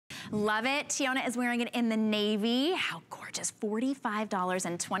Love it. Tiona is wearing it in the navy. How gorgeous,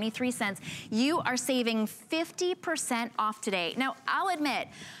 $45.23. You are saving 50% off today. Now, I'll admit,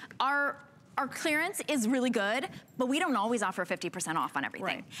 our clearance is really good, but we don't always offer 50% off on everything.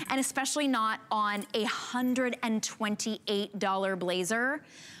 Right. And especially not on a $128 blazer.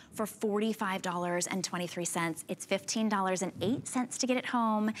 For $45.23. It's $15.08 to get it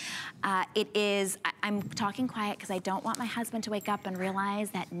home. It is, I'm talking quiet because I don't want my husband to wake up and realize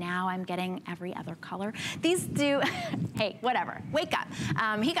that now I'm getting every other color. These do, hey, whatever, wake up.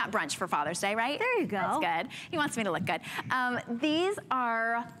 He got brunch for Father's Day, right? There you go. That's good. He wants me to look good. These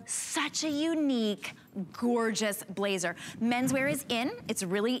are such a unique, gorgeous blazer. Menswear is in, it's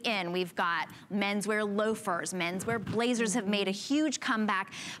really in. We've got menswear loafers, menswear blazers have made a huge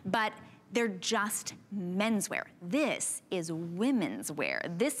comeback, but they're just menswear. This is women's wear.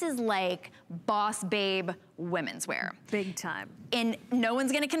 This is like boss babe women's wear. Big time. And no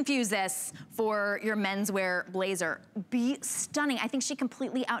one's gonna confuse this for your menswear blazer. Be stunning. I think she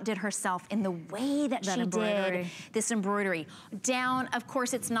completely outdid herself in the way that she did this embroidery. Down, of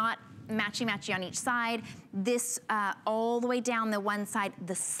course, it's not matchy-matchy on each side. This all the way down the one side,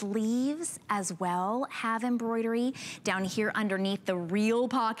 the sleeves as well have embroidery. Down here underneath the real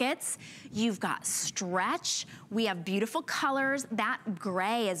pockets, you've got stretch. We have beautiful colors. That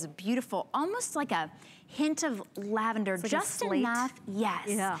gray is beautiful, almost like a hint of lavender, like just enough, yes.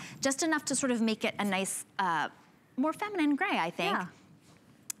 Yeah. Just enough to sort of make it a nice, more feminine gray, I think. Yeah.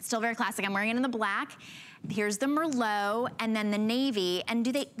 Still very classic. I'm wearing it in the black. Here's the Merlot and then the navy. And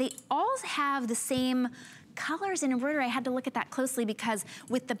do they all have the same colors in embroidery? I had to look at that closely because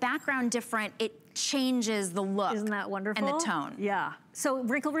with the background different, it changes the look. Isn't that wonderful? And the tone. Yeah. So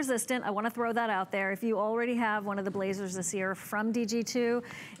wrinkle resistant, I want to throw that out there. If you already have one of the blazers this year from DG2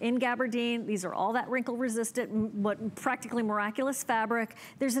 in Gabardine, these are all that wrinkle resistant, what practically miraculous fabric.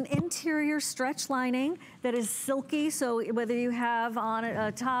 There's an interior stretch lining that is silky, so whether you have on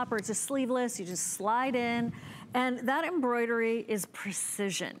a top or it's just sleeveless, you just slide in. And that embroidery is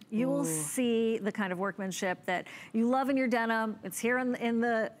precision. You will see the kind of workmanship that you love in your denim. It's here in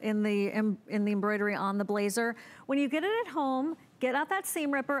the embroidery on the blazer. When you get it at home, get out that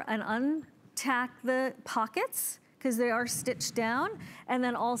seam ripper and untack the pockets, because they are stitched down. And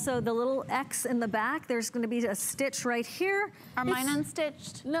then also the little X in the back, there's gonna be a stitch right here. Are mine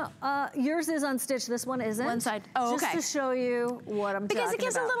unstitched? No, yours is unstitched, this one isn't. One side, oh, okay. Just to show you what I'm talking about. Because it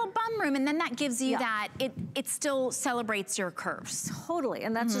gives a little bum room, and then that gives you that, it still celebrates your curves. Totally,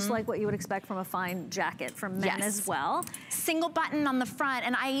 and that's just like what you would expect from a fine jacket from men as well. Single button on the front,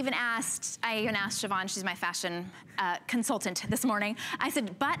 and I even asked Siobhan, she's my fashion consultant this morning, I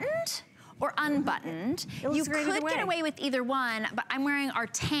said, buttoned or unbuttoned? You could get away with either one, but I'm wearing our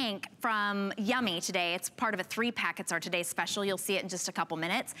tank from Yummy today. It's part of a 3-pack. It's our today's special. You'll see it in just a couple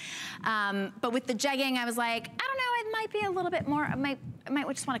minutes. But with the jegging, I was like, I don't know, it might be a little bit more, I might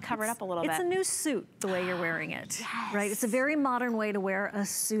just want to cover it up a little bit. It's a new suit, the way you're wearing it. Right? It's a very modern way to wear a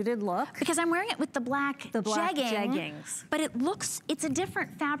suited look. Because I'm wearing it with the black jeggings. But it looks, it's a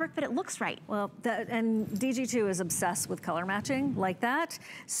different fabric, but it looks right. Well, and DG2 is obsessed with color matching like that.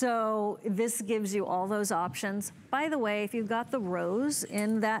 So this gives you all those options. By the way, if you've got the rose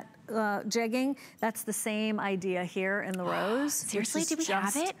in that jegging, that's the same idea here in the rose. Seriously, do we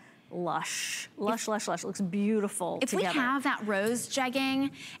have it? Lush, lush, lush, lush. It looks beautiful If we have that rose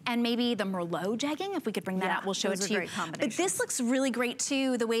jegging and maybe the Merlot jegging, if we could bring that out, we'll show it to you. But this looks really great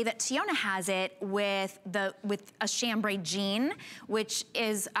too, the way that Tiona has it with a chambray jean, which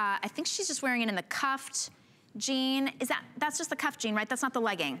is, I think she's just wearing it in the cuffed jean. That's just the cuffed jean, right? That's not the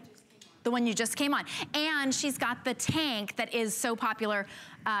legging. The one you just came on. And she's got the tank that is so popular,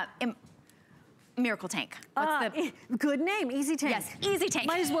 Miracle Tank. What's the good name? Easy Tank. Yes, Easy Tank.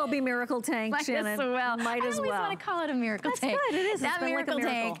 Might as well be Miracle Tank, Shannon. Might as well. Might as well. I always want to call it a Miracle Tank. That's good. It is. That Miracle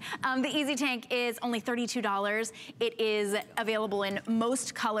Tank. The Easy Tank is only $32. It is available in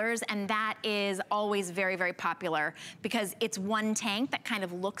most colors, and that is always very, very popular because it's one tank that kind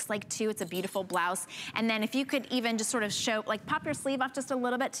of looks like two. It's a beautiful blouse, and then if you could even just sort of show, like, pop your sleeve off just a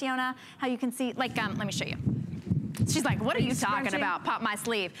little bit, Tiona, how you can see. Like, let me show you. She's like, what are you talking about? Pop my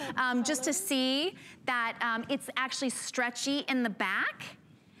sleeve. Just to see that it's actually stretchy in the back.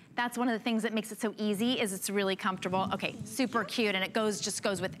 That's one of the things that makes it so easy, is it's really comfortable. Okay, super cute, and it just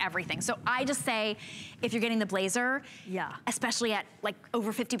goes with everything. So I just say, if you're getting the blazer, especially at like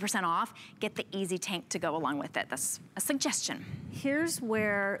over 50% off, get the Easy Tank to go along with it. That's a suggestion. Here's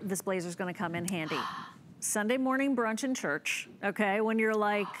where this blazer's gonna come in handy. Sunday morning brunch in church, okay? When you're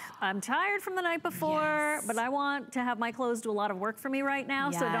like, I'm tired from the night before, but I want to have my clothes do a lot of work for me right now,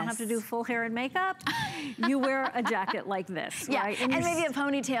 so I don't have to do full hair and makeup. You wear a jacket like this, right? And maybe a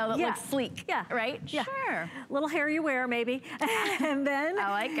ponytail that looks sleek, right? Sure. Little hair you wear, maybe. And then I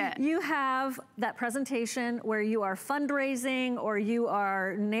like it. You have that presentation where you are fundraising, or you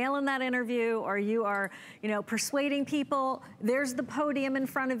are nailing that interview, or you are, you know, persuading people. There's the podium in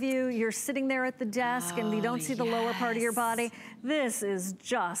front of you. You're sitting there at the desk, and you don't see the lower part of your body. This is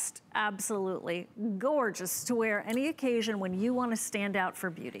just absolutely gorgeous to wear any occasion when you want to stand out for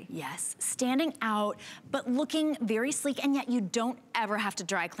beauty. Yes, standing out, but looking very sleek, and yet you don't ever have to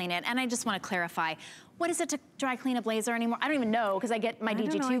dry clean it. And I just want to clarify, what is it to dry clean a blazer anymore? I don't even know, because I get my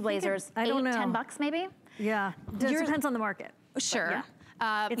DG2 blazers, $8-10 maybe? Yeah, it depends on the market. Sure.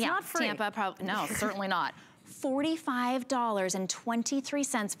 It's not free. Tampa, probably, no, certainly not.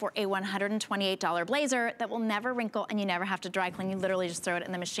 $45.23 for a $128 blazer that will never wrinkle, and you never have to dry clean. You literally just throw it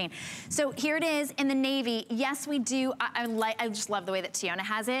in the machine. So here it is in the navy. Yes, we do. I just love the way that Tiana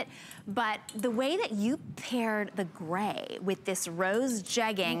has it, but the way that you paired the gray with this rose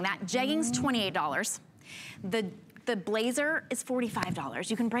jegging, that jegging's $28. The blazer is $45.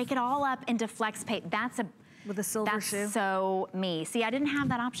 You can break it all up into flex pay. With a silver shoe. That's so me. See, I didn't have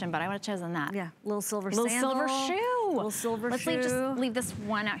that option, but I would have chosen that. Yeah, little silver sandal. Silver shoe. Little silver shoe. Let's just leave this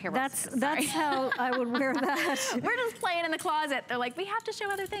one out here. That's how I would wear that. We're just playing in the closet. They're like, we have to show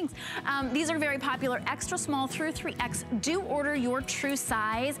other things. These are very popular, extra small through 3X. Do order your true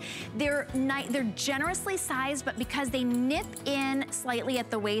size. They're generously sized, but because they nip in slightly at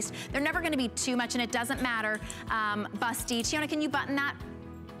the waist, they're never gonna be too much, and it doesn't matter. Busty. Tiana, can you button that?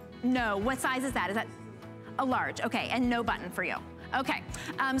 No, what size is that? Is that a large? Okay, and no button for you. Okay,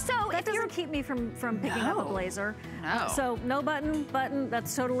 so that doesn't keep me from picking up a blazer. No. So no button,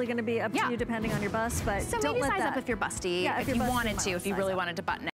 that's totally going to be up to you depending on your bust. But so don't maybe let size that up if you're busty. If you wanted to, if you really wanted to button it.